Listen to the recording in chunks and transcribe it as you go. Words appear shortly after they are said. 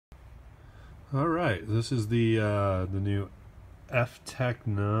All right, this is the new F9Tech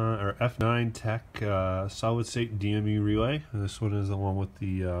solid state DME relay. This one is the one with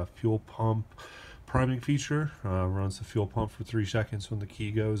the fuel pump priming feature. Runs the fuel pump for 3 seconds when the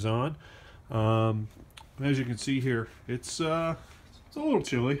key goes on. As you can see here, it's a little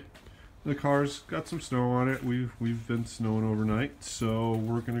chilly. The car's got some snow on it. We've been snowing overnight, so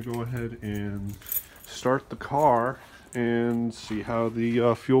we're gonna go ahead and start the car and see how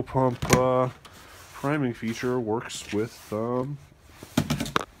the fuel pump priming feature works with the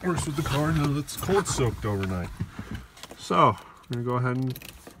car now that's cold soaked overnight. So I'm gonna go ahead and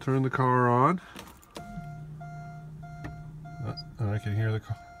turn the car on. And I can hear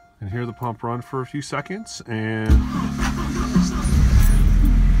the pump run for a few seconds, and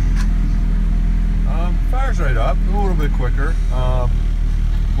fires right up a little bit quicker.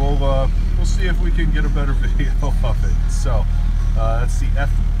 We'll see if we can get a better video of it. So that's the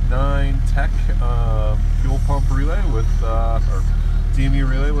F9Tech fuel pump relay with or DME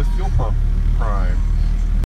relay with fuel pump prime.